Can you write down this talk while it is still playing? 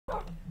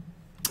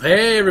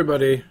Hey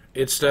everybody,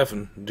 it's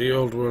Stefan, the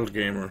old world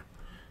gamer.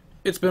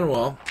 It's been a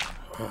while.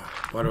 Oh,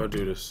 why do I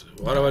do this?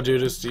 Why do I do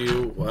this to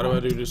you? Why do I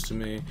do this to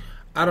me?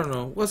 I don't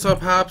know. What's up,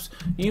 Hops?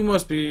 You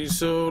must be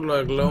so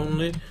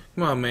lonely.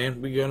 Come on,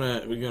 man. We're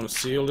gonna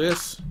seal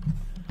this.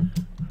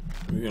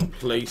 We're gonna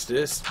place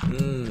this.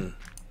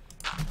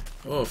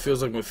 Oh, it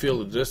feels like my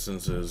field of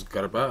distance is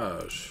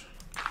garbage.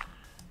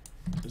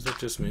 Is that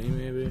just me,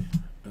 maybe?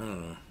 I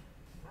don't know.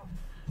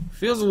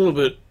 Feels a little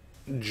bit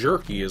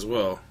jerky as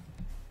well.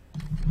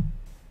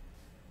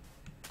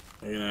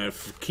 I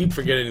keep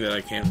forgetting that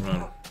I can't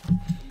run.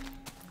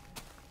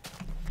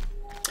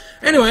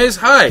 Anyways,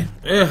 hi!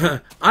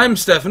 I'm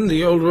Stefan,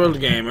 the old world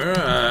gamer.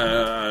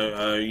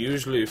 I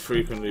usually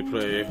frequently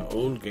play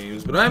old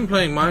games, but I'm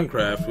playing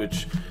Minecraft,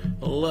 which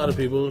a lot of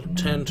people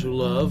tend to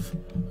love.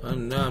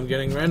 And now I'm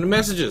getting random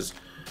messages.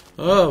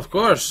 Oh, of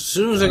course. As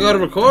soon as I go to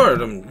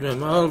record,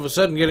 I'm all of a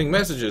sudden getting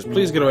messages.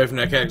 Please get away from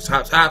that cactus.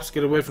 Hops,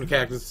 get away from the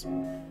cactus.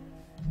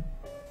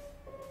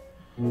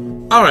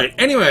 Alright,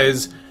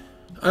 anyways,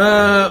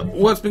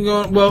 what's been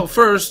going... Well,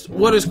 first,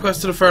 what is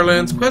Quest to the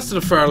Farlands? Quest to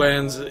the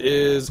Farlands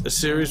is a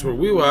series where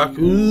we walk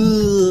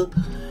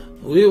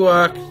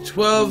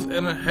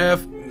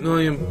 12.5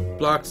 million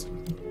blocks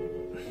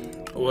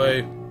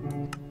away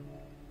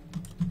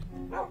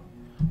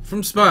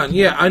from spawn.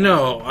 Yeah, I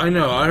know,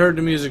 I heard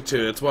the music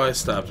too, that's why I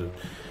stopped it.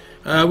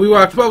 We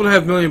walk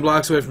 12.5 million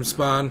blocks away from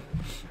spawn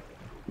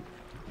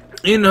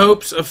in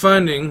hopes of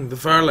finding the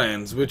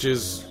Farlands, which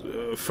is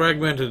a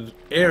fragmented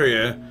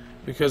area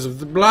because of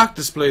the block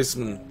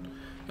displacement.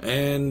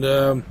 And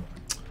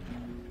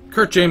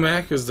Kurt J.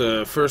 Mack is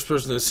the first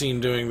person I've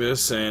seen doing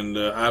this, and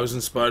I was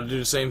inspired to do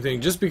the same thing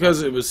just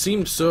because it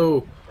seemed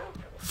so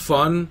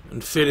fun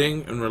and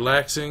fitting and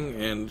relaxing,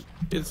 and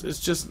it's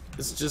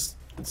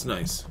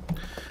nice.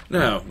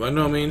 Now, by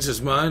no means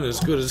is mine as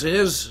good as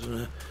his,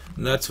 and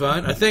that's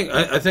fine. I think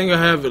I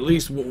have at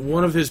least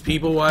one of his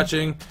people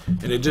watching,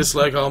 and they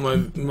dislike all my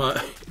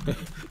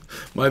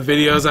my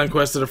videos on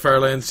Quest of the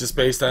Farlands just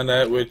based on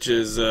that, which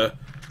is a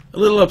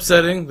little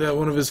upsetting that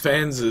one of his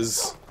fans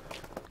is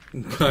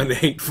kind of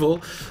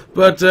hateful.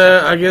 But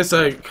I guess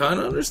I kind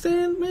of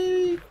understand,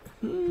 maybe?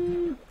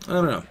 I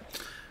don't know.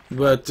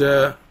 But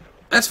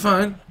that's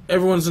fine.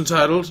 Everyone's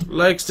entitled.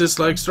 Likes,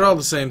 dislikes, they're all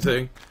the same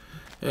thing.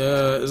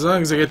 As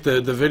long as I get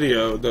the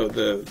video,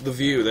 the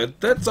view,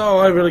 that's all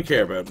I really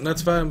care about, and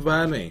that's fine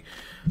by me.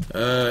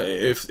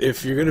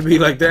 If you're gonna be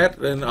like that,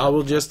 then I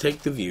will just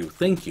take the view.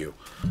 Thank you.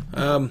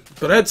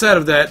 But outside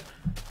of that,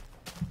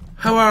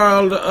 how are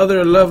all the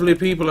other lovely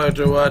people out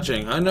there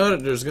watching? I know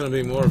that there's gonna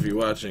be more of you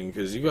watching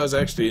because you guys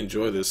actually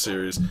enjoy this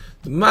series.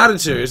 The modded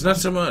series, not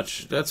so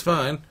much. That's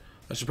fine.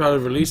 I should probably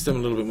release them a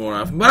little bit more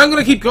often, but I'm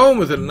gonna keep going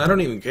with it, and I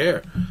don't even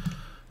care.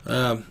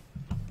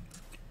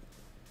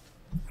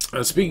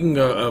 Speaking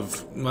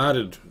of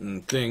modded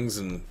and things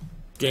and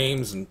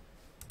games and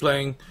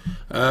playing,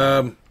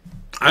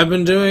 I've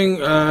been doing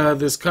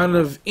this kind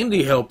of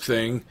indie help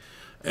thing,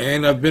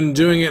 and I've been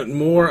doing it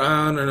more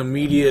on an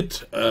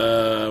immediate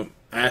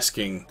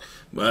asking.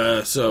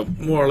 So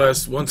more or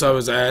less, once I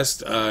was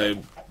asked,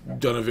 I've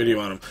done a video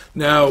on them.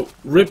 Now,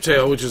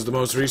 Riptail, which is the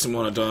most recent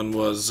one I've done,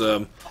 was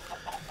of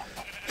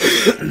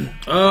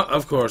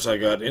course I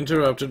got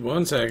interrupted.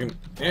 1 second.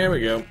 There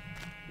we go.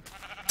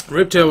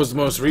 Riptail was the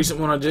most recent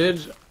one I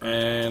did,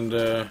 and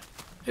it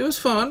was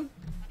fun.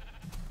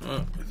 I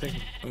think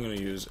I'm gonna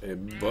use a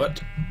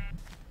butt.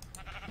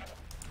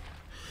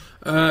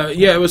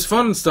 Yeah, it was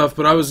fun and stuff,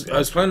 but I was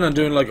planning on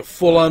doing like a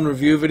full-on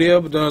review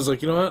video, but then I was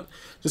like, you know what?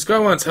 This guy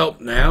wants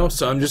help now,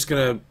 so I'm just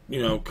gonna,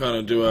 kind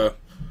of do a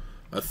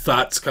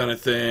thoughts kind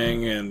of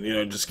thing, and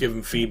just give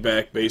him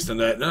feedback based on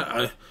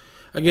that.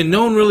 Again,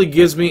 no one really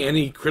gives me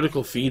any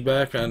critical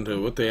feedback on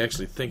what they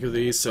actually think of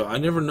these, so I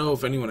never know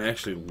if anyone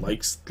actually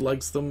likes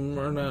them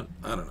or not.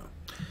 I don't know.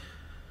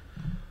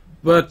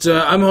 But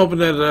I'm hoping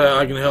that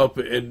I can help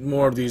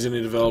more of these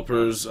indie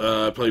developers.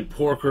 I played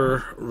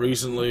Porker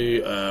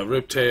recently,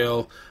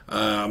 Riptail.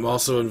 I'm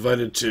also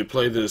invited to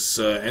play this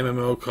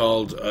MMO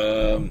called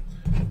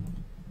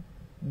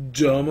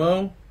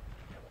Domo,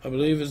 I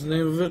believe is the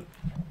name of it.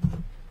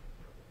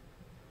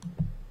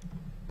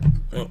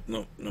 Oh,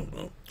 no.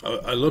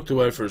 I looked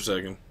away for a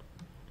second.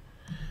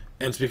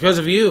 And it's because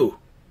of you.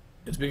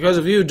 It's because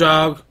of you,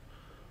 dog.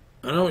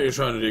 I know what you're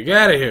trying to do. Get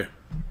out of here.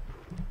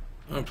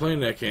 I'm playing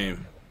that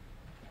game.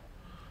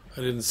 I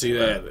didn't see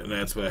that, and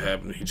that's what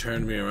happened. He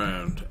turned me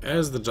around,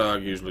 as the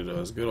dog usually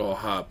does. Good old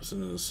Hops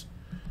and his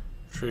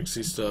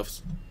tricksy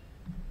stuff.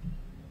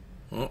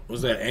 Oh,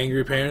 was that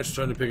angry parents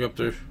trying to pick up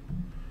their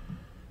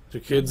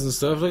kids and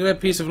stuff? Look at that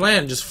piece of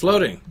land just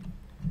floating.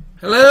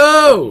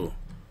 Hello!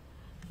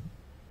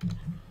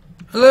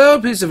 Hello,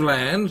 piece of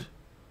land.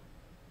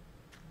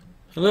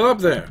 Hello up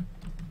there.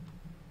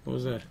 What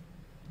was that?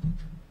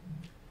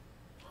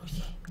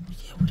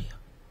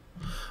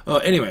 Oh,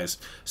 anyways.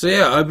 So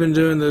yeah, I've been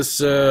doing this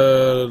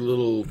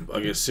little, I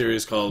guess,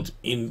 series called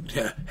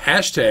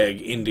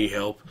hashtag Indie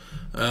Help.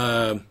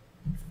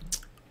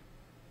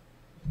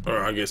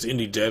 or I guess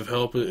indie dev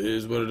help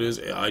is what it is,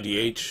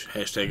 IDH,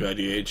 hashtag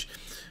IDH,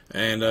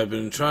 and I've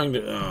been trying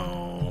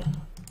to,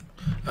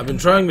 I've been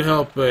trying to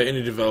help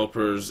indie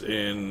developers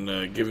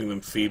in giving them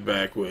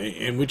feedback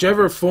in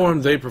whichever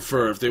form they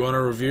prefer. If they want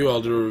a review,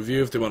 I'll do a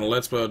review. If they want a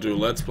Let's Play, I'll do a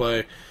Let's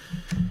Play.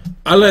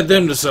 I let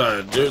them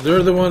decide.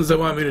 They're the ones that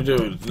want me to do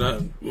it.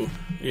 Not,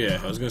 yeah,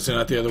 I was going to say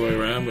not the other way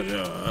around, but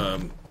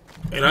no.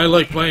 And I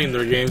like playing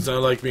their games, and I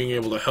like being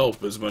able to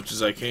help as much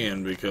as I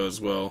can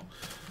because, well,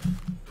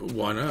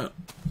 why not?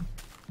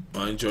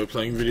 I enjoy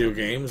playing video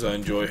games. I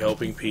enjoy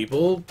helping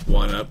people.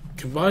 Why not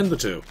combine the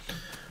two?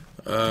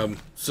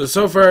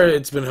 So far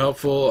it's been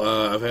helpful.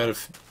 I've had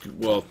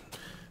well,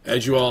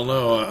 as you all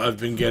know, I've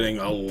been getting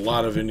a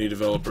lot of indie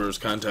developers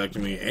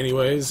contacting me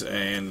anyways,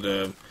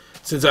 and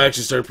since I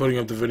actually started putting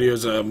up the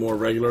videos more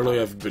regularly,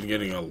 I've been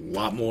getting a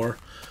lot more,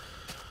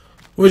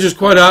 which is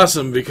quite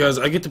awesome because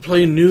I get to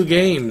play new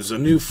games,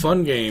 new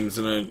fun games,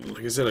 and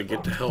like I said, I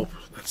get to help.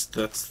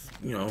 That's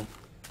you know,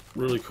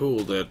 really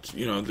cool that,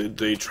 you know,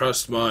 they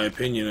trust my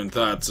opinion and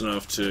thoughts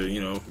enough to, you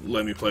know,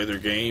 let me play their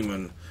game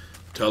and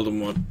tell them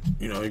what,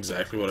 you know,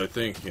 exactly what I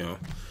think, you know.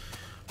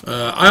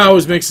 I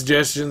always make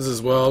suggestions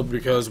as well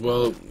because,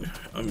 well,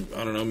 I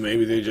don't know,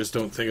 maybe they just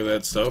don't think of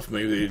that stuff.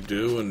 Maybe they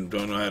do and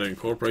don't know how to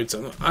incorporate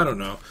something. I don't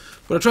know.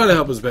 But I try to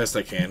help as best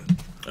I can.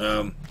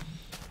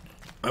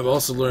 I've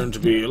also learned to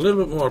be a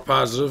little bit more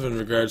positive in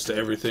regards to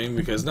everything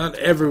because not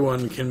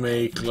everyone can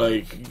make,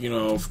 like, you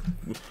know,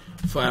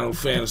 Final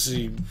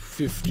Fantasy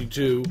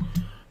 52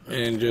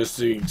 and just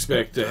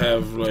expect to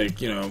have, like,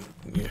 you know,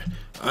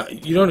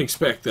 you don't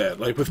expect that.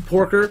 Like with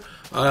Porker,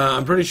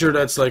 I'm pretty sure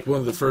that's like one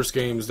of the first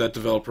games that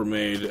developer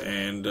made,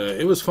 and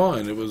it was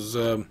fun. It was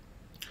a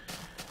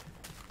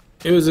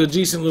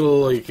decent little,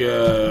 like,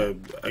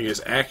 I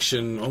guess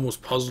action,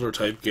 almost puzzler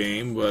type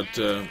game, but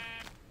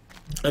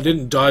I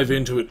didn't dive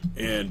into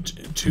it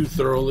too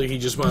thoroughly. He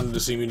just wanted to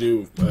see me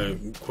do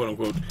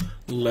quote-unquote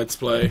Let's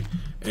Play,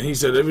 and he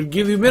said it would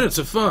give you minutes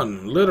of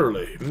fun,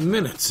 literally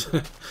minutes.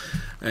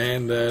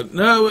 And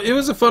no, it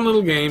was a fun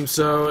little game.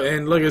 So,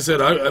 and like I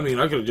said, I mean,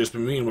 I could have just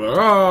been mean,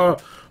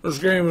 but this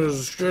game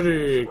is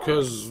shitty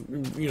because,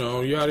 you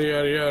know, yada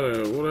yada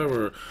yada,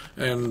 whatever,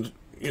 and,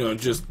 you know,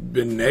 just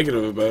been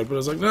negative about it. But I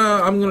was like,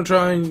 nah, I'm gonna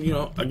try and, you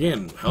know,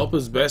 again, help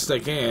as best I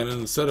can,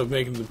 and instead of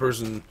making the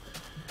person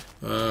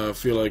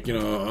feel like, you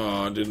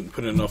know, I didn't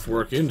put enough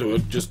work into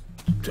it, just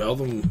tell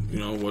them, you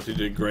know, what they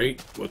did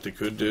great, what they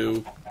could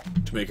do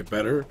to make it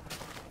better,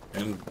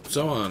 and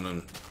so on.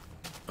 And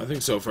I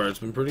think so far it's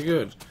been pretty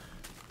good.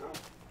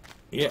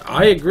 Yeah,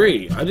 I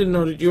agree. I didn't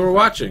know that you were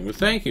watching, but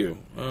thank you.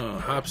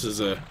 Hops is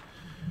a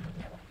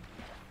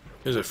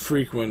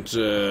frequent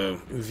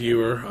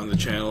viewer on the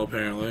channel,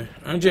 apparently,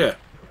 aren't you?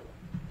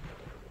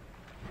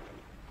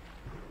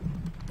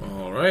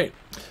 All right.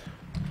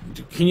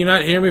 Can you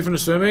not hear me from the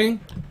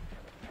swimming?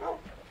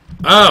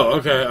 Oh,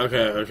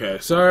 okay.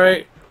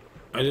 Sorry,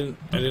 I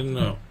didn't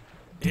know.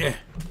 Yeah.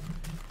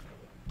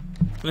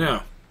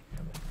 Now.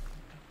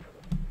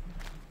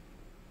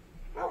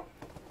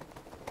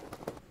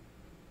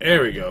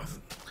 There we go.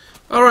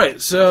 Alright,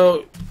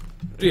 so,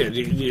 yeah,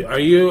 are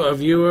you a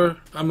viewer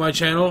on my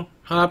channel,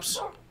 Hops?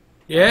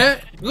 Yeah?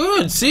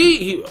 Good,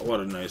 see?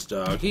 What a nice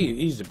dog.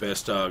 He's the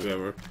best dog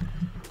ever.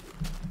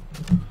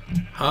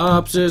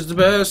 Hops is the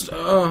best.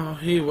 Oh,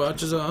 he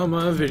watches all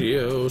my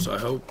videos, I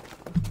hope.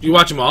 Do you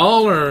watch them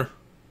all, or?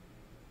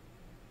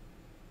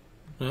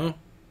 No?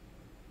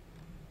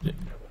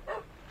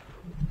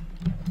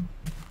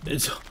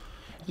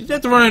 You'd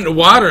have to run into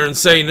water and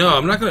say no.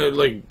 I'm not gonna,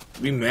 like,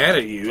 be mad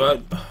at you. I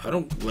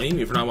don't blame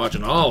you for not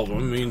watching all of them.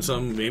 I mean,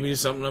 maybe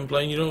something I'm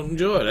playing you don't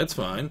enjoy. That's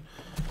fine.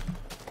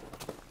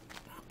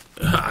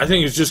 I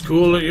think it's just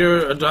cool that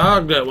you're a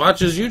dog that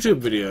watches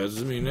YouTube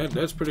videos. I mean,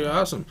 that's pretty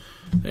awesome.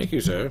 Thank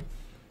you, sir.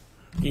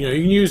 You know,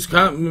 you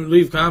can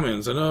leave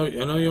comments. I know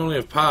you only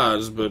have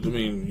pause, but I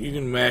mean, you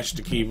can mash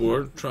the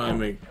keyboard, try and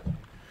make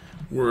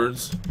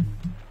words.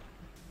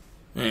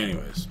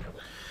 Anyways,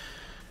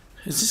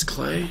 is this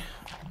clay?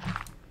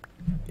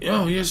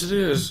 Oh, yes, it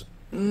is.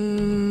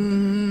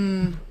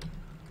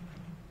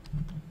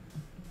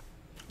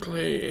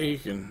 Clay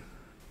Aiken.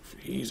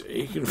 He's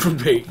aching for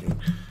bacon.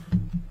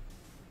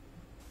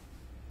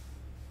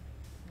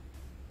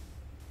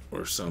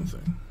 Or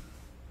something.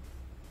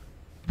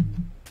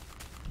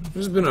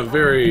 This has been a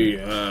very,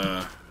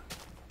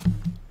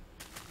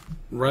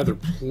 rather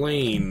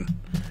plain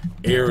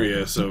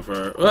area so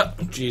far. Oh,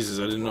 Jesus,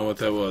 I didn't know what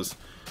that was.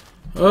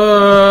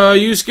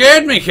 You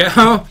scared me,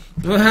 cow.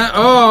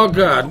 Oh,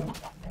 God.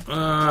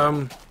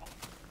 I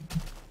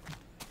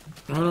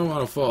don't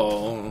want to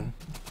fall.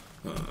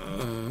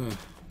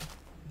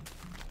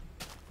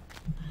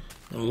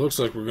 It looks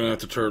like we're going to have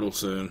to turtle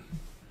soon.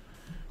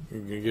 We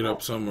can get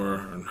up somewhere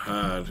and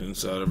hide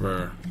inside of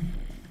our...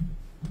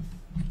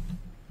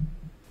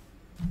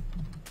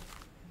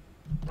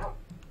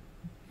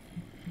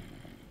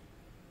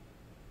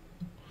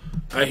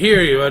 I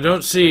hear you, I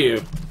don't see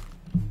you.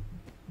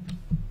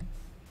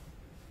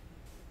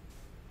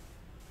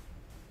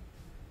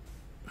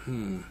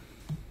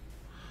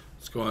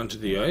 Let's go onto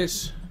the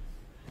ice.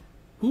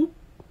 Whoop.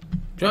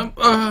 Jump.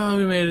 Oh,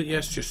 we made it.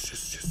 Yes,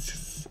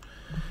 just.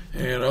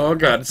 And, oh,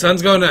 God, the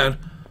sun's going down.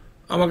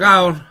 Oh my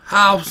god,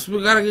 house,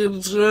 we gotta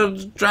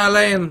get dry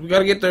land. We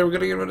gotta get there. We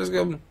gotta get rid of this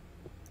guy.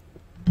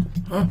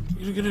 Oh,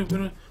 we're gonna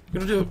do it. We're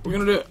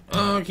gonna do it.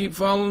 Oh, I keep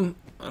falling.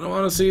 I don't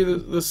want to see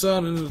the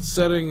sun and its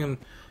setting and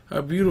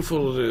how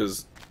beautiful it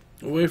is.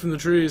 Away from the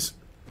trees.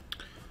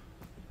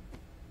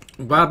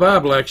 Bye-bye,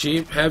 black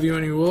sheep. Have you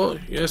any wool?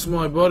 Yes,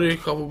 my buddy. A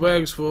couple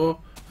bags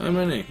full. How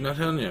many? Not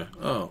telling you.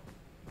 Oh.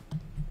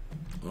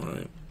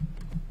 Alright.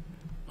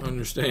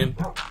 Understand.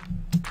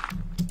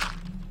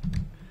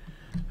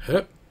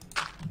 Hep.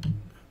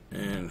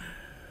 And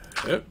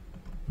hep.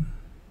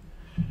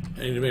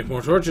 I need to make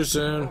more torches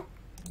soon.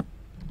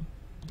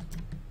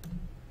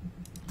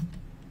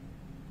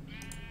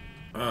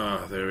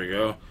 Ah, there we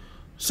go.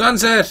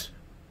 Sunset!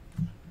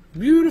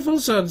 Beautiful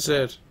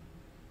sunset.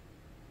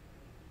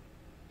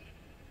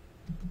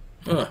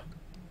 Oh.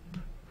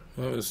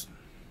 That was...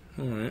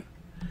 Alright.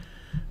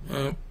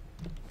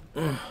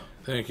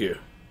 Thank you.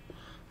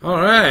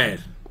 Alright.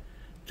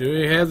 Do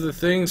we have the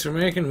things for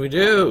making? We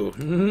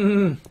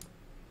do.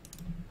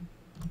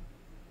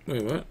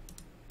 Wait, what?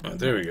 Oh,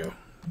 there we go.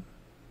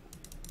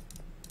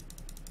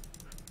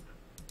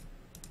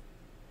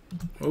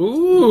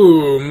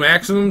 Ooh,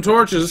 maximum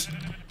torches.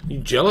 You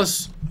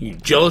jealous? You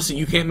jealous that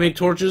you can't make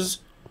torches?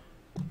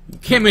 You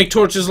can't make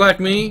torches like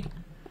me?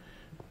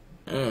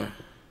 Do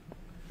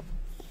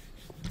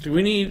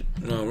we need...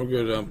 No, we're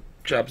good.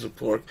 Chops of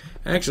pork.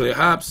 Actually,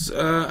 Hops,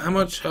 how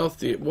much health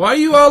do you... Why are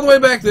you all the way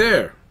back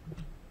there?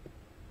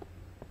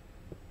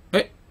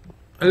 Hey.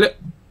 Hello.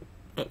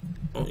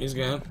 Oh, he's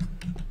gone.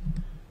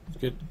 Let's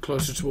get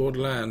closer toward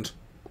land.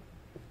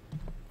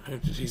 I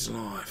hope that he's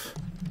alive.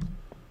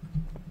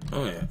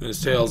 Oh yeah, and his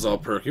tail's all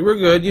perky. We're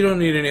good. You don't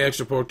need any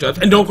extra pork chops.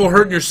 And don't go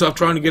hurting yourself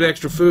trying to get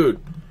extra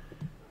food.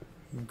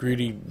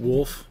 Greedy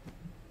wolf.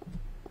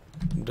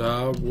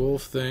 Dog,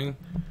 wolf thing.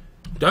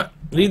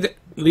 Leave that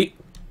pig.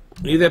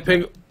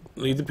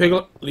 Leave the pig.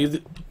 Leave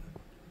the.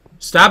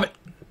 Stop it.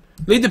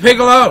 Leave the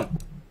pig alone.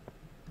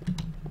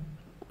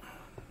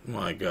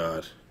 My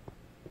God.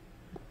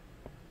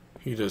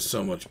 He does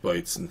so much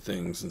bites and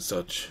things and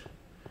such.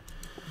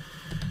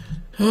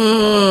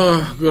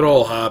 Oh, good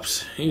old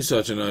Hops. He's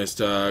such a nice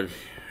dog.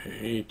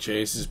 He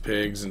chases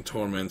pigs and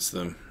torments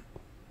them.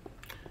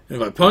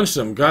 And if I punch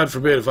them, God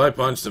forbid if I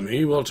punch them,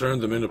 he will turn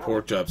them into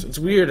pork chops. It's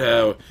weird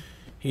how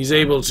he's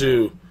able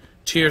to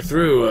tear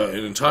through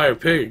an entire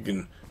pig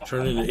and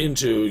turn it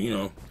into, you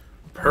know,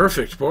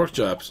 perfect pork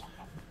chops.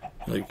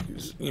 Like,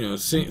 you know,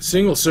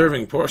 single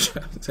serving pork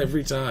chops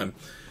every time.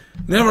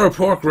 Never a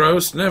pork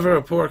roast, never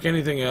a pork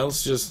anything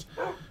else, just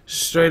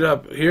straight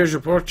up, here's your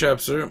pork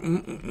chop, sir.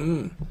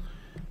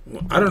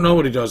 I don't know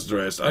what he does with the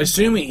rest. I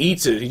assume he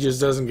eats it, he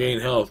just doesn't gain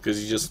health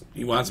because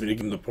he wants me to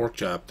give him the pork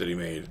chop that he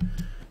made.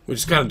 Which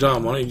is kind of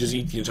dumb. Why don't you just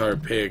eat the entire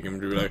pig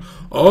and be like,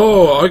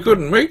 oh, I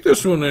couldn't make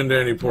this one into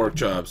any pork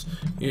chops.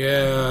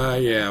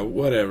 Yeah,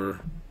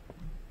 whatever.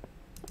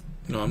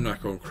 No, I'm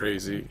not going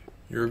crazy.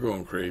 You're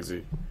going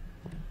crazy.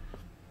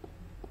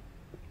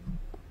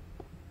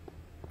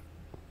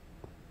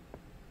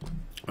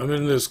 I'm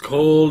in this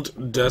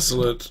cold,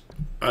 desolate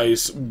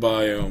ice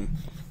biome.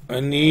 I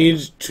need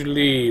to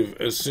leave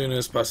as soon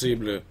as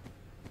possible.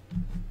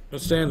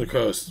 Let's stay on the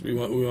coast. We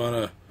want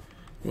to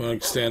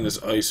extend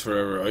this ice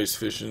forever, ice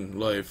fishing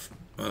life.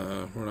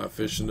 We're not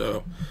fishing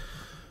though.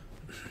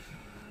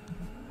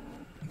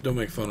 Don't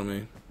make fun of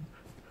me.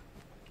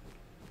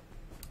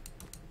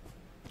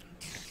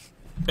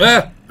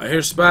 Ah! I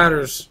hear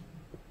spiders.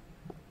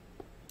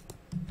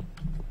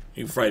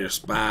 You afraid of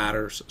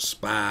spiders? A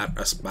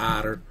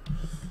spider.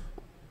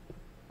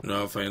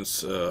 No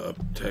offense,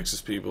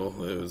 Texas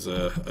people. It was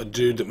a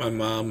dude that my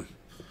mom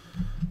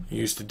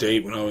used to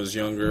date when I was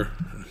younger.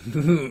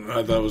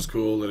 I thought it was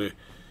cool that he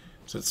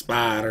said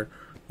spider,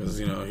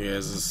 because, you know, he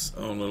has his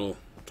own little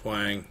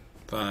twang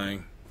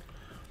thing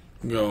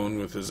going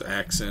with his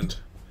accent.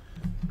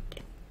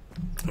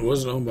 It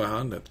wasn't owned by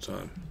Honda at the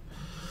time.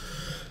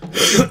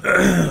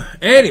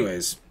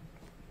 Anyways,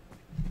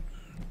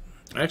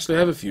 I actually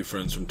have a few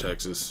friends from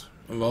Texas.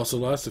 I've also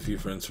lost a few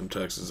friends from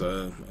Texas,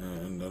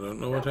 and I don't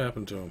know what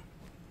happened to them.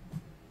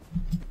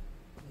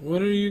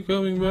 When are you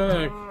coming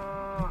back?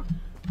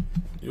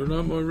 You're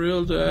not my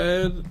real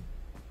dad?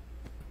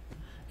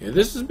 Yeah,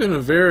 this has been a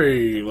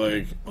very,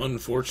 like,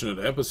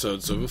 unfortunate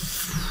episode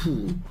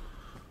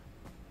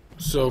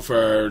so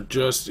far,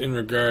 just in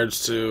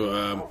regards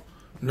to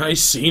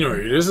nice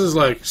scenery. This is,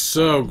 like,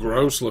 so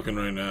gross looking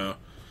right now.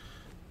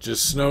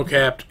 Just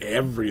snow-capped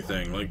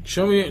everything. Like,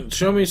 show me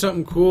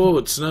something cool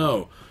with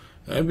snow.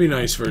 That'd be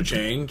nice for a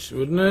change,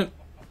 wouldn't it?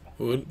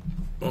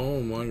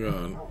 Oh my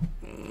God.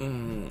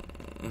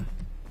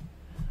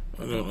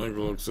 I don't like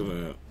the looks of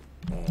that.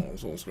 Oh,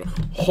 so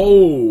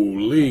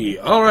holy.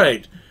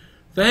 Alright.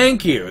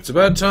 Thank you. It's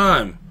about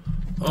time.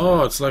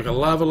 Oh, it's like a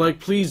lava lake.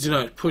 Please do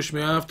not push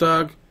me off,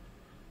 dog.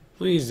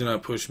 Please do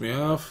not push me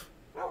off.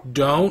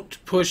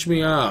 Don't push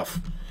me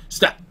off.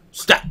 Stop.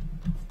 Stop.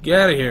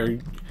 Get out of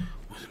here.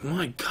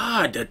 My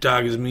God, that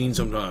dog is mean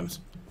sometimes.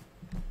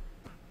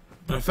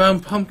 I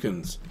found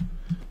pumpkins.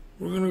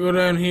 We're gonna go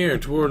down here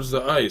towards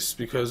the ice,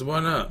 because why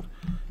not?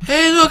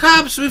 Hey, look,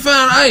 Hops! We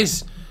found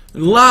ice!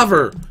 And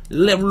lava!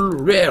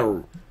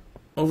 Rare!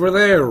 Over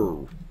there!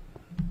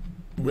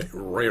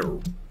 Rare!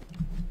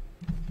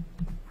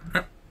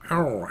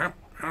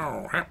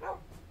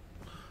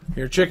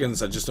 Here are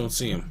chickens, I just don't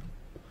see them.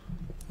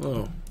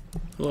 Oh,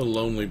 a little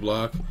lonely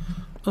block.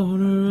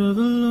 Owner of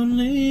a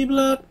lonely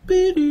block.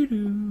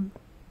 Be-doo-doo.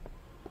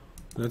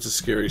 That's a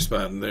scary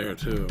spot in there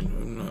too.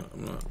 I'm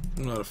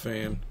not a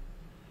fan.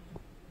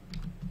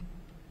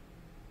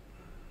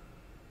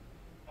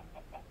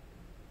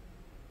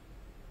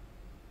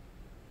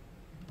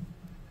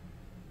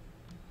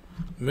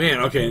 Man,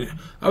 okay.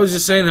 I was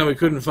just saying how we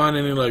couldn't find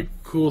any like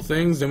cool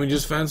things, then we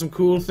just found some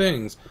cool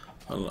things.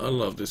 I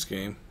love this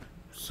game.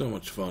 So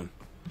much fun.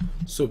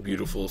 So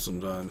beautiful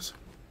sometimes.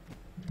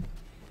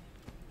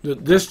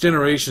 This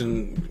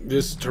generation,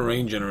 this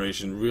terrain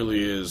generation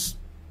really is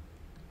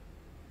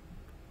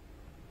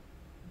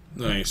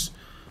nice.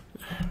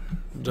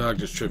 Dog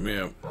just tripped me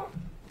up.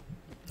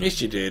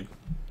 Yes, you did.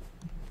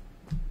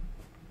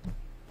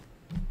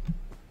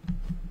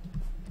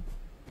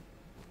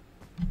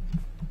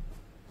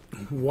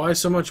 Why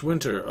so much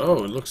winter?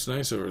 Oh, it looks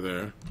nice over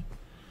there.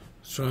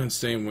 Let's try and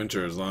stay in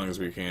winter as long as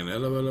we can.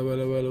 Hello, hello,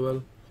 hello,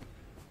 hello,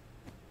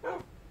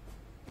 hello.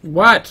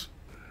 What?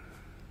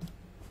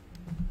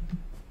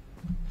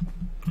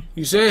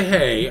 You say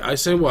hey, I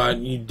say what,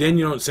 then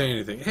you don't say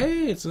anything.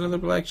 Hey, it's another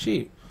black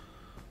sheep.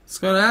 What's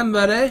going on,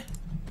 buddy?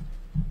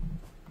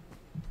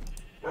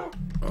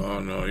 Oh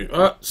no,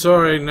 oh,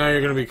 sorry, now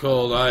you're gonna be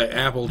cold. I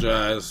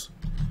apologize.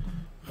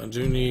 I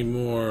do need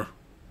more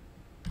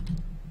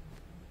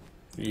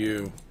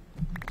you.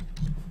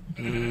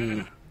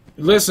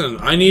 Listen,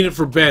 I need it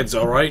for beds,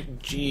 alright?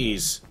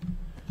 Jeez.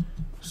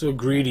 So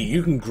greedy.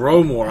 You can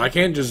grow more. I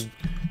can't just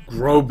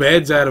grow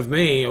beds out of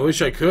me. I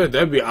wish I could.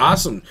 That'd be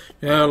awesome.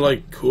 You know how,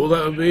 like, cool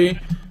that would be?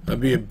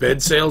 I'd be a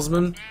bed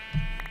salesman.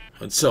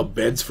 I'd sell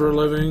beds for a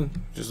living.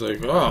 Just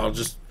like, oh, I'll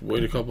just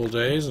wait a couple of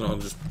days and I'll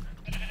just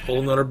pull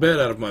another bed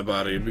out of my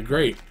body. It'd be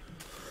great.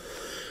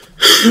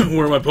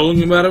 Where am I pulling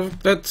them out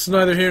of? That's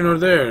neither here nor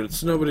there.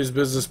 It's nobody's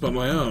business but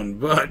my own.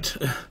 But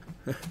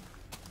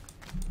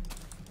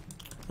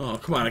oh,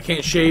 come on. I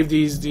can't shave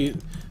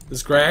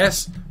this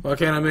grass? Why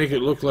can't I make it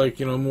look like,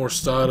 you know, more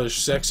stylish,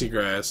 sexy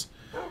grass?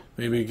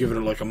 Maybe give it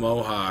like a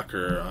mohawk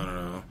or, I don't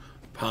know,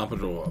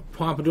 pompadour.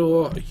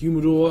 Pompadour? A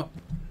humidor?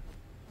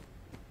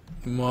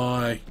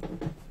 My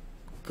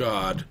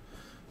God.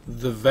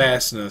 The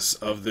vastness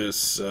of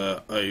this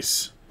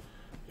ice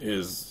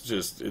is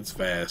just, it's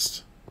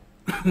vast.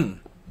 You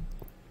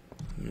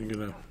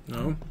gonna,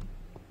 no?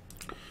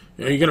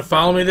 Are you gonna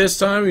follow me this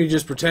time, or are you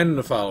just pretending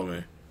to follow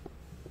me?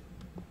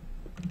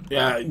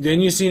 Yeah, then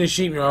you seen a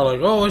sheep and you're all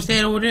like, oh, what's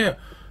that over there?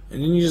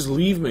 And then you just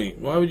leave me.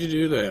 Why would you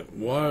do that?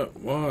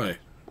 Why?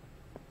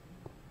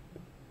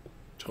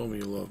 Told me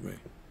you love me.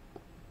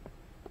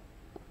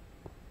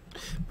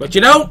 But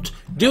you don't,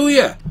 do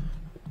ya?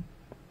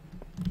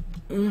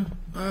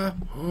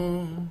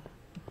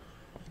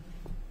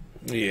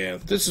 Yeah,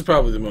 this is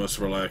probably the most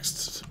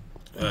relaxed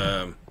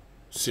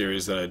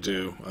series that I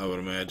do, I would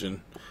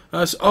imagine.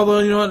 Although,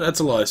 you know what, that's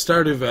a lie.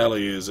 Stardew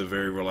Valley is a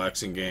very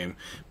relaxing game,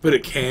 but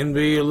it can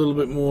be a little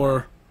bit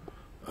more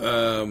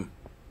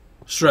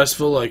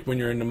stressful, like when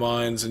you're in the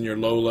mines and you're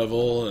low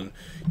level and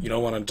you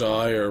don't want to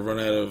die or run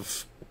out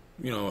of,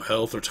 you know,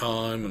 health or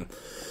time, and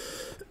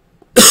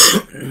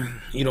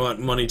you don't want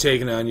money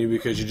taken on you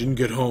because you didn't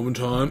get home in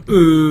time.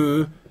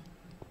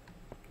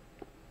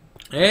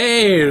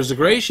 Hey, there's a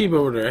gray sheep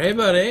over there. Hey,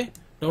 buddy.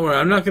 Don't worry,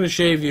 I'm not going to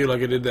shave you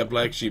like I did that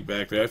black sheep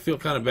back there. I feel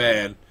kind of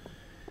bad.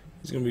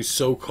 He's going to be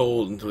so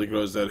cold until he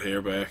grows that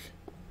hair back.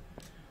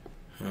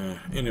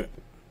 Anyway.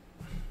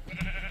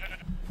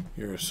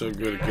 You're so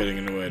good at getting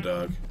in the way,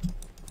 dog.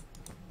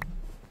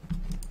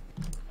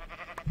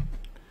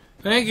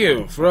 Thank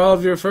you for all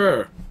of your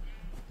fur.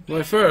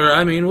 By fur,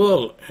 I mean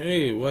wool.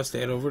 Hey, what's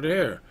that over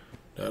there?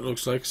 That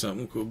looks like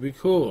something could be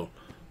cool.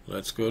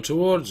 Let's go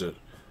towards it.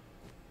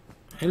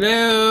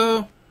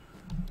 Hello?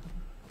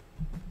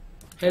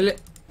 Hello?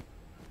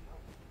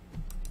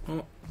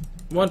 Oh,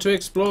 want to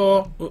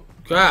explore? Oh,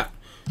 God.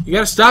 You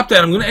gotta stop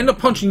that. I'm gonna end up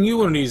punching you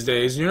one of these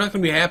days, and you're not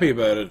gonna be happy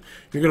about it.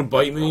 You're gonna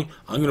bite me.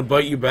 I'm gonna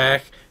bite you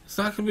back. It's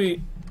not gonna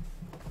be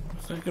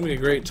a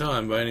great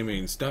time by any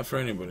means. Not for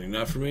anybody.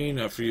 Not for me.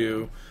 Not for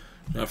you.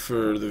 Not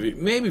for the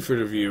maybe for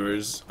the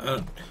viewers.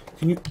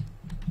 Can you?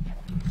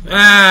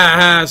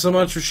 So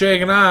much for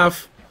shaking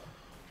off.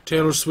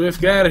 Taylor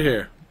Swift, get out of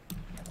here.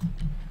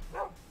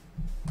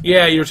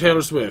 Yeah, you're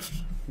Taylor Swift.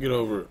 Get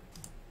over it.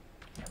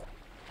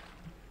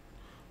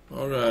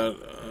 Oh God.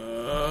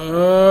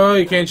 Oh,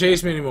 you can't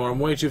chase me anymore. I'm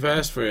way too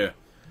fast for you.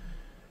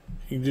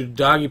 You can do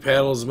doggy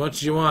paddle as much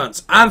as you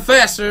want. I'm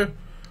faster.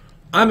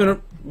 I'm in a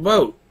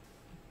boat.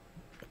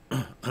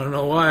 I don't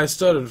know why I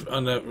stuttered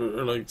on that,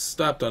 or like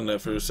stopped on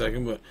that for a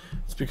second, but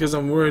it's because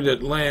I'm worried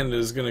that land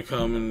is going to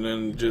come and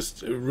then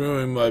just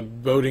ruin my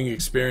boating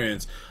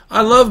experience.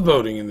 I love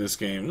boating in this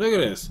game. Look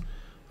at this.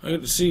 I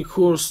get to see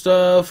cool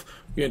stuff.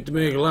 Get to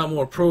make a lot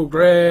more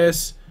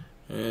progress.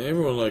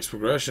 Everyone likes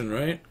progression,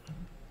 right?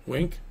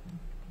 Wink.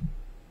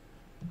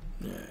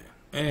 Yeah.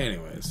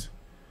 Anyways,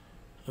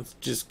 let's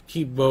just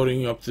keep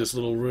boating up this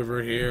little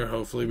river here.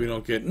 Hopefully we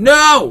don't get...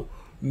 No!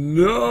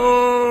 No!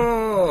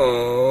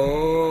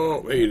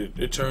 Wait,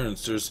 it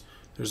turns. There's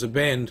a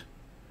bend.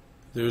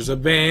 There's a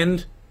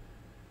bend.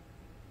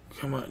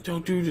 Come on,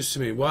 don't do this to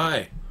me.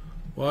 Why?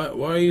 Why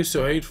are you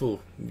so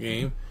hateful,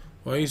 game?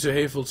 Why are you so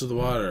hateful to the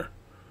water?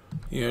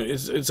 You know,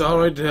 it's all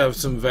right to have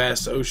some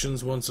vast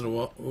oceans once in a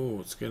while. Oh,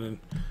 it's getting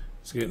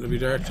to be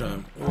dark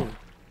time. Ooh.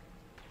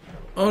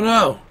 Oh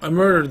no! I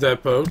murdered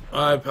that boat.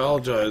 I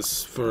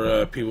apologize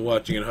for people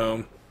watching at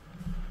home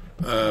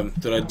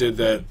that I did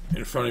that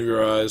in front of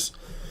your eyes.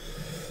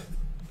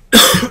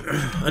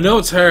 I know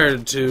it's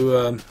hard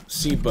to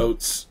see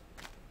boats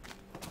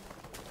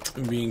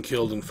being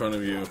killed in front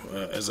of you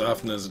as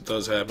often as it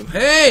does happen.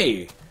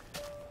 Hey!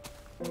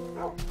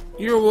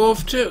 You're a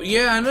wolf too.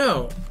 Yeah, I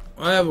know.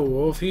 I have a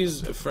wolf.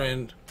 He's a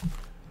friend,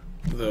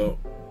 though.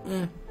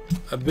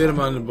 I bit him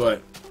on the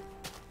butt.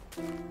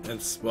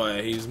 That's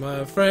why he's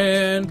my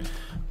friend.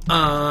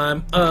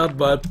 I'm a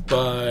butt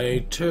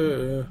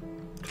biter.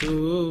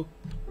 Oh.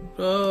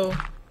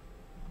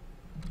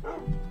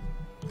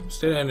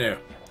 Stay down there.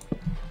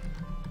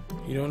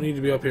 You don't need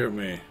to be up here with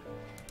me.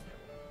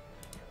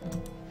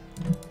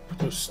 Put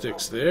those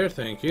sticks there.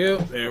 Thank you.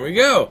 There we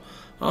go.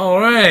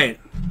 Alright.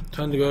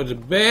 Time to go to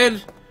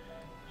bed.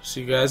 See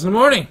you guys in the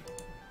morning.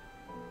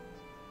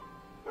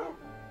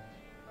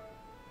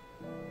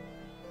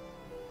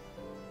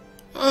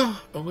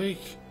 Oh,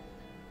 awake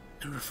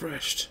and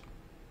refreshed.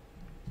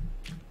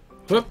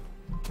 Whoop.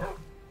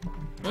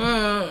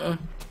 Oh,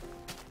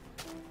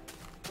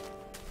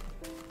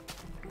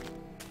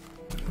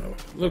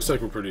 looks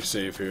like we're pretty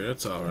safe here.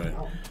 That's alright.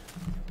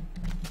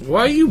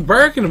 Why are you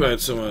barking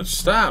about so much?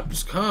 Stop.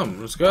 Just come.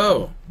 Let's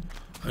go.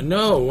 I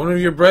know. One of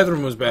your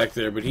brethren was back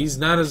there, but he's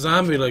not a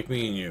zombie like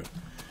me and you.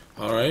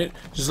 Alright?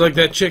 Just like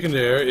that chicken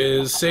there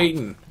is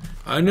Satan.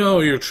 I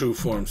know your true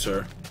form,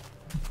 sir.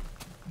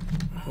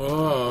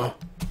 Oh.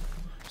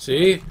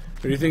 See? Where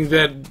do you think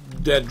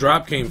that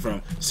drop came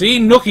from? See?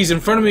 Nookie's in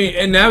front of me,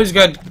 and now he's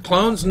got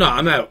clones? No,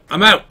 I'm out.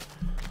 I'm out.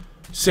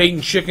 Satan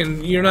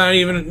chicken, you're not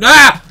even...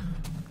 Ah!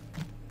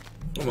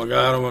 Oh my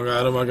god, oh my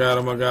god, oh my god,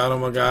 oh my god, oh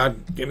my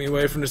god. Get me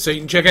away from the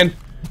Satan chicken.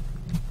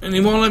 And he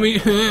won't let me...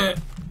 won't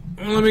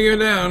let me go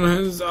down.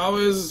 There's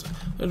always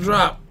a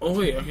drop. Oh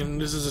wait, I can...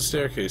 This is a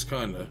staircase,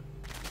 kinda.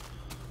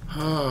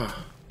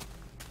 Ah.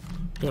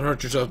 Don't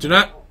hurt yourself. Do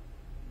not...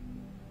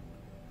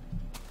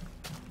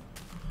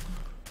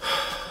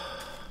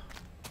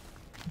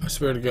 I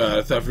swear to God,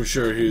 I thought for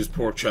sure he was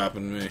pork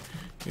chopping me.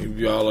 He'd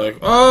be all like,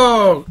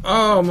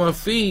 oh, my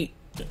feet.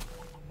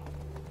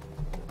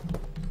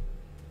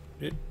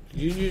 Did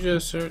you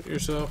just hurt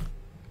yourself?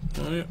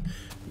 Oh, yeah.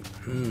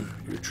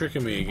 You're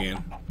tricking me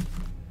again.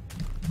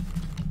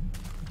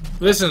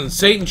 Listen,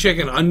 Satan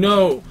Chicken, I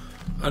know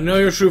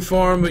your true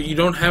form, but you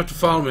don't have to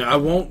follow me. I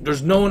won't.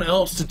 There's no one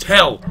else to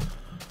tell.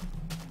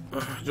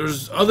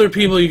 There's other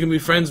people you can be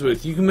friends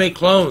with. You can make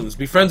clones.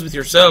 Be friends with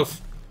yourself.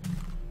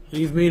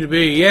 Leave me to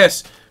be.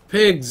 Yes.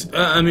 Pigs,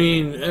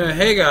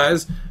 hey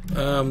guys,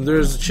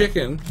 there's a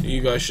chicken you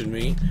guys should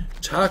meet.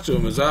 Talk to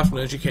him as often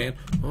as you can.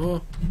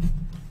 Oh,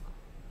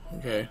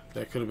 okay,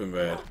 that could have been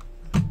bad.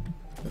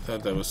 I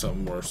thought that was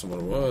something worse than what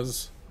it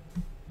was.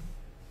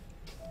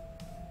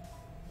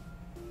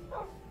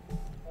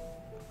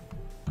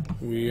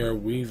 We are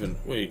weaving.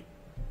 Wait.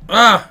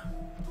 Ah!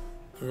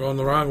 We're going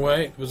the wrong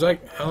way?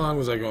 How long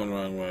was I going the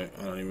wrong way?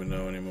 I don't even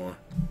know anymore.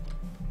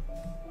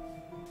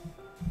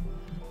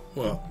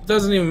 Well, it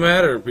doesn't even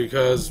matter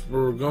because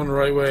we're going the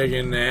right way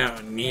again now.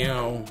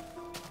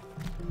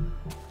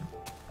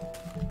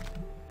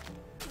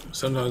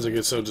 Sometimes I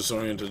get so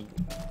disoriented.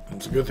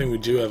 It's a good thing we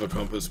do have a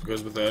compass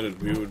because without it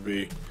we would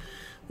be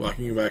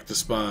walking back to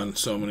spawn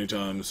so many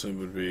times. It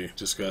would be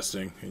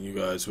disgusting and you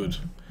guys would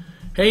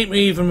hate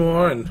me even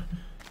more and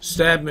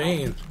stab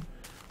me. And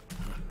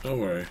don't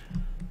worry.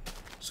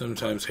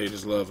 Sometimes hate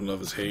is love and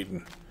love is hate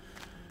and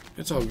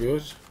it's all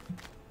good.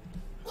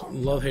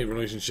 Love-hate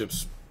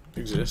relationships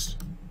exist.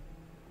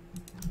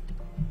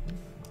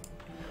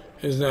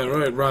 Isn't that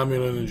right?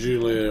 Romulan and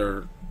Julia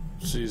or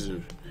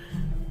Caesar.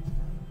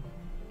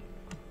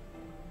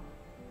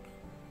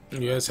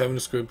 You guys having a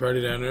squid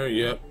party down there?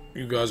 Yep.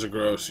 You guys are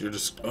gross. You're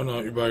just... Oh no,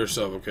 you're by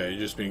yourself. Okay, you're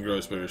just being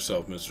gross by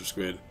yourself, Mr.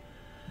 Squid.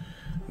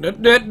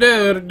 I'm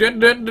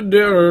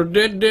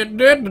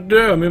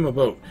in my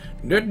boat.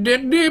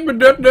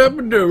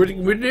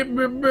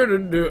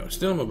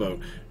 Still in my boat.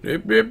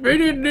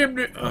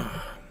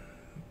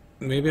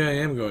 Maybe I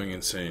am going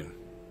insane.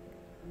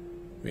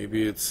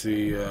 Maybe it's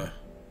the,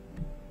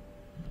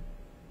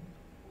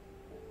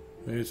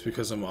 maybe it's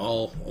because I'm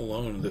all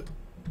alone that...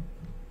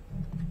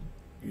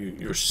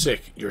 You're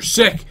sick. You're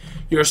sick!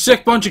 You're a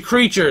sick bunch of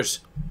creatures!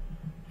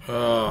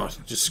 Oh,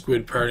 just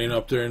squid partying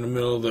up there in the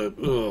middle of the...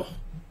 Ugh.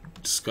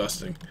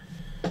 Disgusting.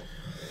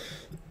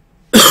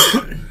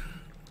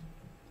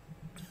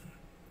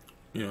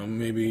 You know,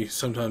 maybe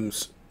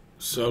sometimes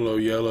solo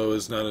yellow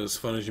is not as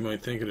fun as you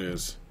might think it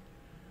is.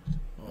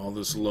 all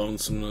this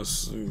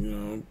lonesomeness, you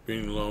know,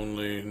 being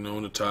lonely, no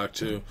one to talk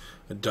to,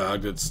 a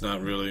dog that's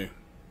not really,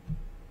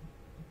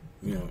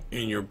 you know,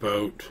 in your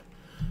boat,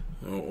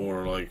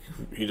 or like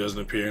he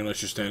doesn't appear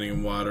unless you're standing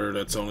in water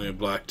that's only a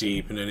block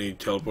deep, and then he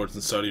teleports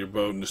inside of your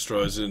boat and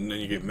destroys it, and then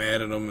you get mad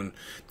at him, and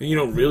then you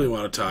don't really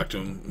want to talk to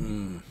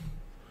him.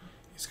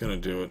 He's gonna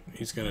do it.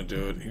 He's gonna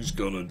do it. He's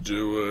gonna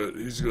do it.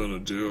 He's gonna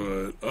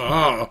do it.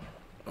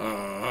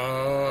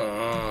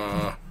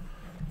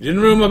 You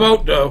didn't ruin my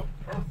boat, though.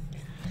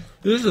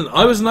 Listen,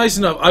 I was nice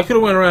enough. I could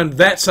have went around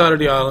that side of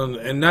the island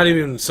and not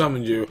even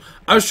summoned you.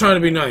 I was trying to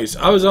be nice.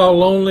 I was all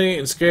lonely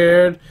and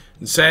scared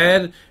and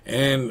sad,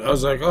 and I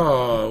was like,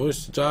 oh, I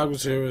wish the dog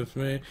was here with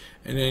me.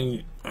 And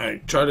then I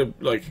tried to,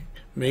 like,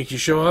 make you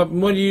show up,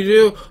 and what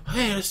do?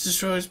 Hey, let's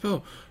destroy his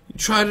boat. You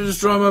try to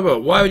destroy my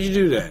boat. Why would you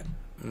do that?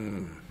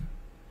 No,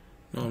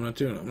 I'm not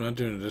doing it. I'm not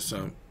doing it this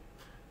time.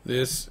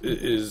 This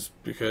is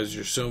because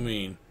you're so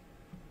mean.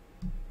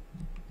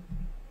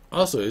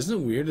 Also, isn't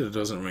it weird that it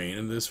doesn't rain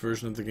in this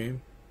version of the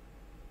game?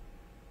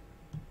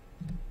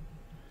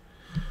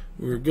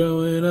 We're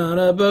going on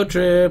a boat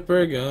trip.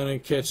 We're gonna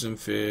catch some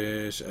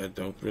fish. I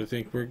don't really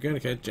think we're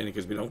gonna catch any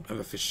because we don't have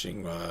a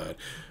fishing rod.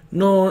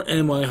 Nor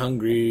am I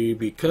hungry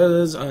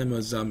because I'm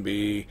a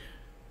zombie.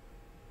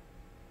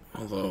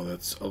 Although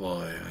that's a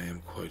lie. I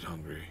am quite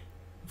hungry.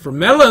 For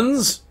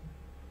melons!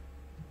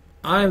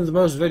 I'm the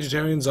most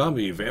vegetarian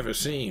zombie you've ever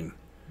seen.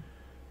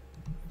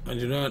 I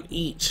do not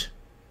eat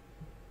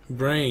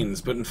brains,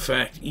 but in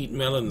fact eat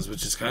melons,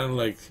 which is kind of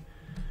like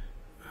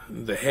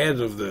the head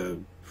of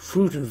the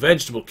fruit and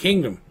vegetable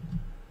kingdom.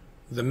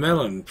 The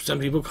melon. Some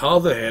people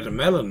call the head a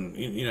melon,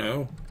 you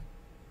know.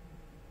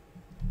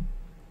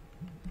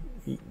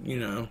 You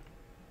know.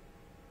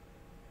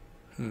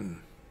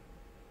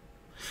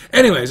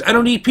 Anyways, I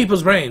don't eat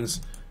people's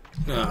brains.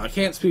 No, I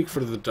can't speak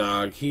for the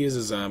dog. He is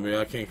a zombie.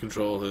 I can't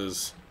control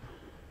his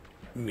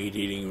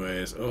meat-eating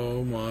ways.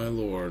 Oh my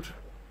lord.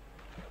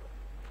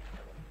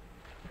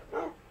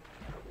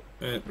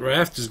 That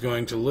raft is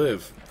going to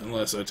live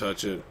unless I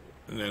touch it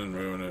and then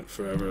ruin it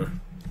forever.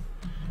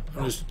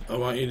 I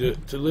want you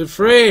to live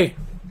free.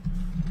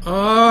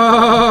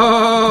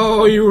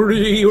 Oh,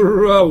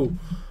 you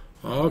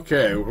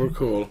okay, we're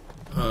cool.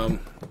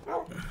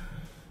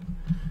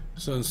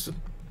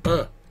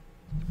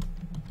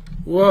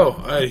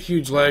 Whoa, I had a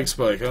huge lag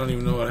spike. I don't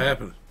even know what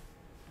happened.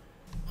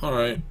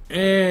 Alright,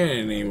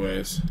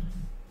 anyways.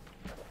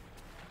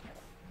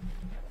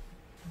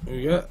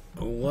 We got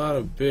a lot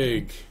of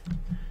big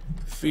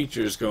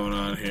features going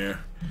on here.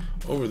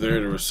 Over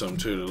there was some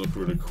too that look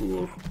really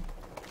cool.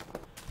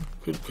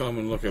 Could come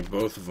and look at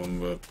both of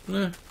them, but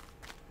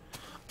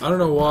I don't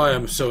know why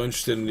I'm so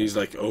interested in these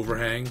like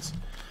overhangs.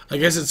 I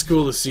guess it's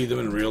cool to see them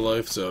in real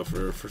life, so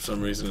for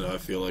some reason I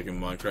feel like in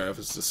Minecraft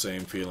it's the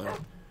same feeling.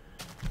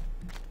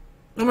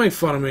 Don't make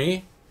fun of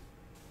me.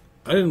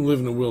 I didn't live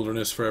in the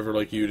wilderness forever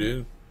like you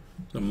did.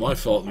 It's not my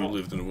fault you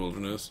lived in the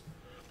wilderness.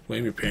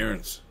 Blame your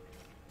parents.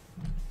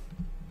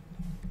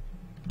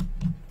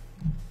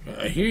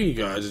 I hear you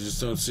guys, I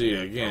just don't see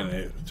it. Again,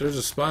 if there's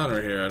a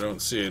spawner here, I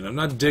don't see it. I'm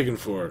not digging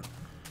for it.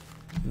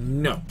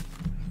 No.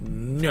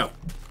 No.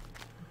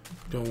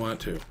 Don't want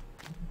to.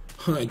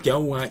 I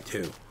don't want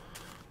to.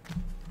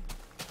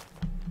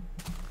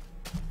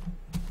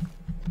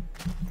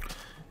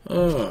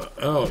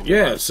 Oh,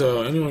 yeah,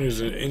 so anyone who's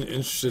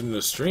interested in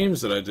the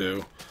streams that I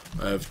do,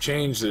 I've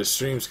changed the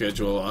stream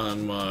schedule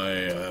on my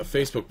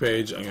Facebook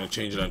page. I'm going to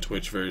change it on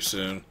Twitch very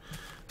soon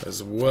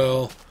as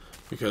well,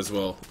 because,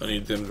 well, I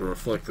need them to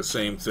reflect the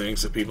same thing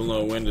so people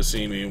know when to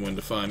see me and when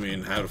to find me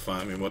and how to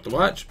find me and what to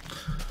watch.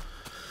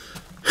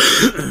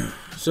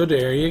 So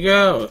there you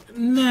go.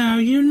 Now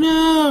you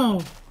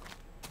know.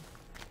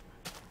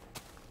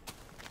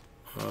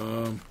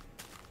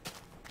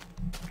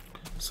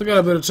 Still got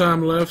a bit of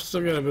time left.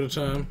 Still got a bit of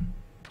time.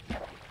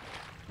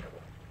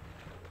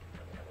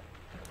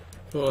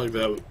 Felt like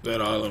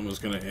that island was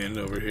gonna end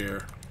over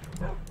here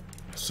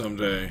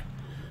someday.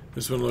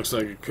 This one looks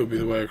like it could be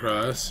the way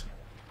across.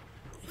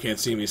 You can't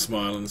see me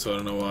smiling, so I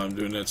don't know why I'm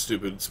doing that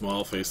stupid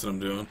smile face that I'm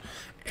doing.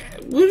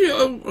 Would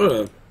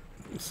you?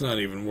 It's not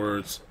even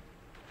words.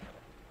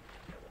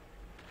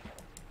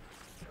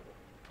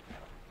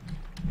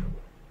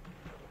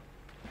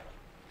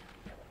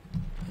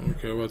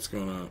 Okay, what's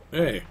going on?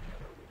 Hey.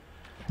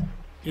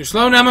 You're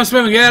slowing down my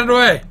swimming. Get out of the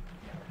way.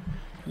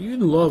 You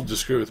love to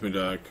screw with me,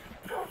 Doc.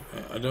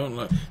 I don't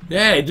like.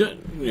 Hey,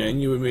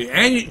 and you with me,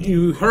 and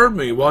you heard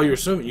me while you're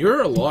swimming.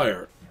 You're a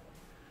liar.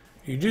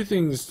 You do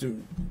things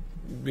to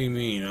be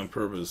mean on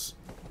purpose.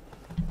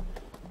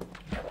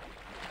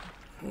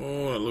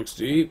 Oh, it looks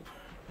deep.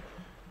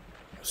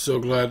 So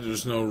glad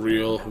there's no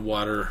real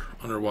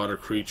underwater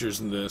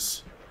creatures in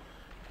this.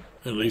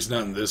 At least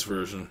not in this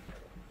version.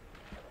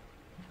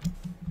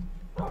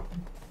 I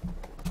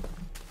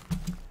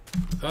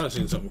thought I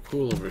seen something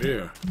cool over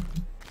here.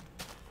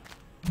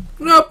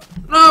 Nope,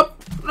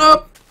 nope,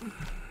 nope.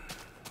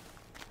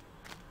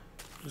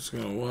 Just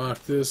gonna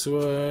walk this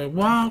way.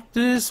 Walk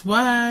this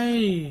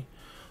way.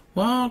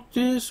 Walk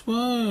this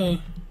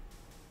way.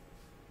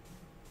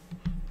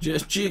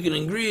 Just chicken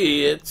and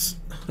grits.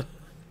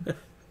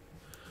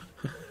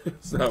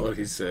 It's not what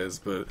he says,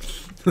 but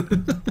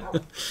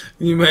can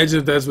you imagine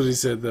if that's what he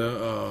said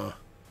though?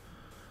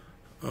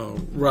 Oh,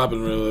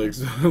 Robin really likes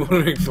want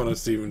to make fun of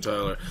Steven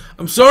Tyler.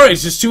 I'm sorry,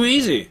 it's just too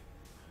easy.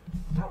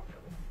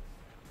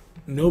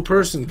 No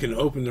person can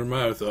open their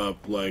mouth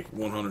up like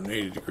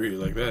 180 degrees.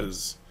 Like, that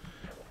is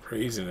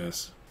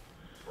craziness.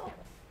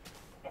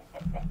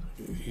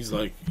 He's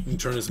like, he can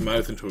turn his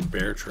mouth into a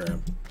bear trap.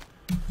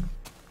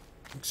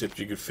 Except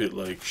you could fit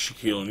like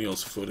Shaquille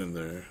O'Neal's foot in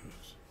there.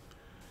 It's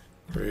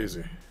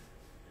crazy.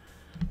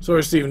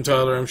 Sorry, Steven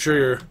Tyler. I'm sure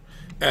you're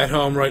at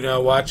home right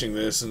now watching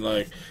this and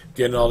like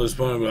getting all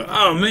disappointed. Like,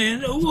 oh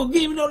man, no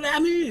game, no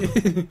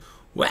me.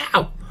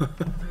 Wow.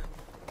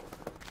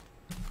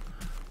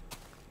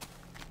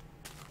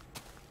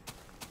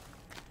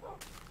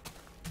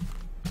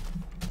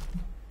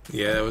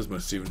 Yeah, that was my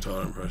Steven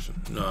Tyler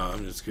impression. No,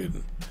 I'm just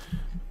kidding.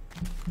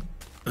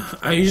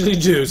 I usually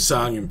do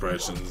song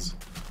impressions,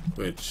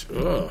 which,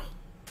 oh.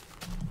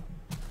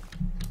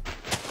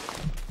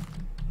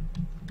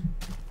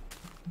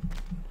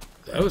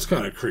 That was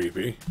kind of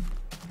creepy.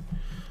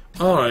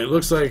 Alright,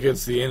 looks like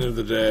it's the end of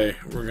the day.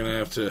 We're gonna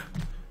have to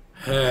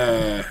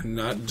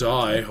not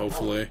die,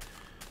 hopefully.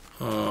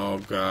 Oh,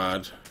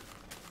 God.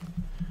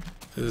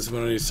 This is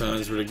one of these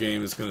times where the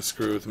game is gonna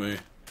screw with me.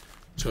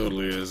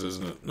 Totally is,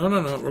 isn't it? No,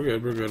 no, no, we're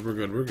good, we're good, we're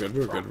good, we're good,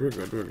 we're good, we're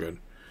good, we're good.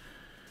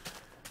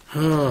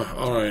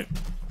 Alright.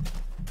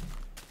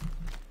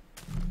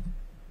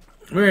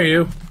 Where are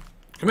you?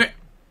 Come here.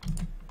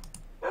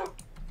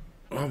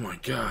 Oh my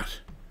God.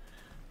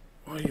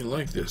 Why do you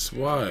like this?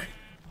 Why?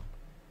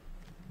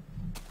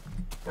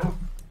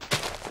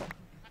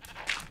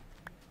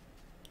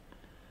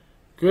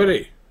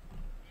 Goody.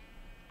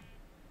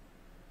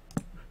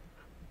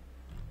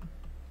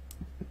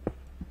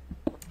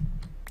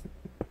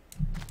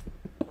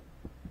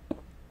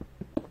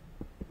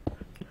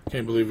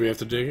 Can't believe we have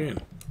to dig in.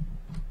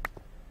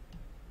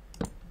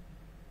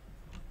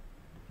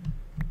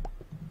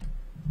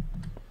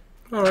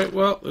 Alright,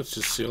 well, let's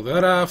just seal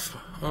that off.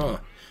 Oh.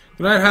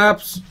 Good night,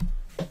 Hops.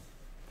 I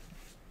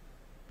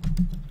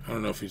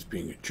don't know if he's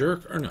being a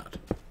jerk or not.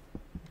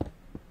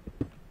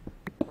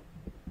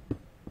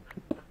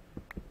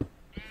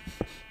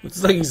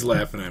 It's like he's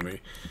laughing at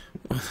me.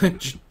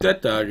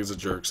 That dog is a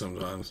jerk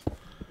sometimes.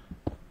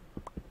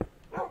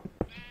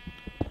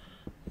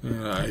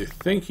 And I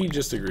think he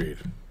just agreed.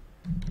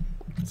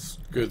 It's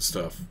good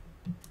stuff.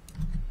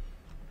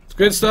 It's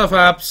good stuff,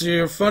 Hops.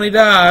 You're a funny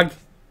dog.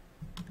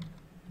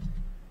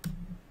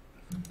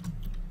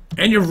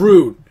 And you're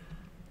rude.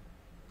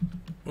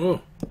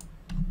 Oh.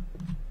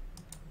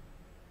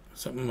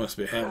 Something must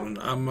be happening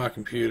on my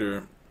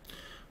computer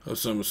of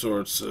some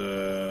sorts.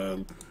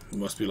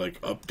 Must be like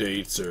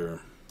updates,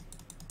 or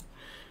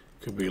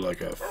could be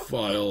like a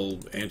file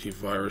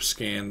antivirus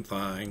scan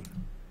thing.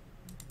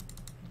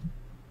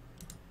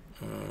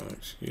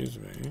 Excuse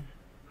me.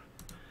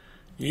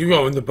 You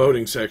go in the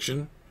boating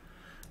section.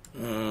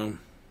 We're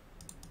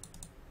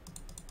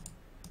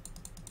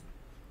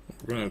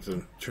gonna have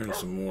to turn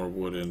some more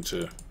wood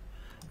into,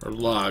 or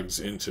logs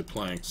into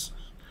planks.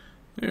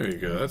 There you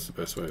go. That's the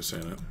best way of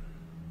saying it.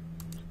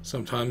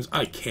 Sometimes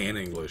I can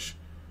English.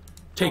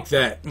 Take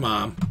that,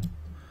 Mom.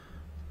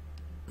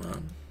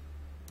 Mom.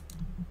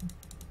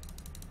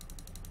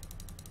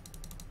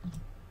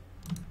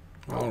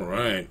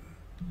 Alright.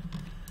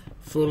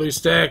 Fully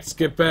stacked. Let's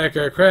get back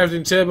our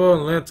crafting table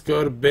and let's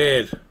go to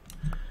bed.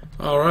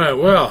 Alright,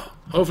 well,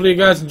 hopefully you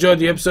guys enjoyed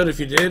the episode. If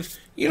you did,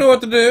 you know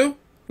what to do.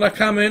 Like,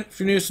 comment. If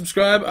you're new,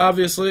 subscribe,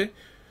 obviously.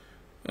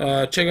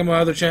 Check out my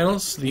other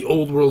channels, the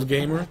Old World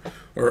Gamer,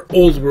 or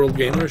Old World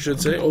Gamer, I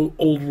should say,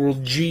 Old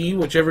World G,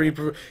 whichever you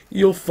prefer.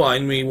 You'll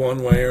find me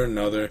one way or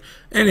another.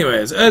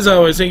 Anyways, as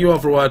always, thank you all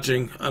for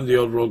watching. I'm the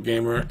Old World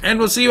Gamer, and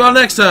we'll see you all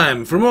next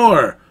time for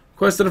more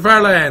Quest of the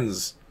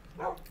Farlands.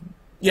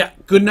 Yeah,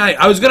 good night.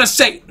 I was gonna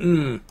say,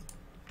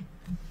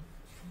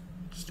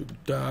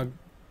 stupid dog.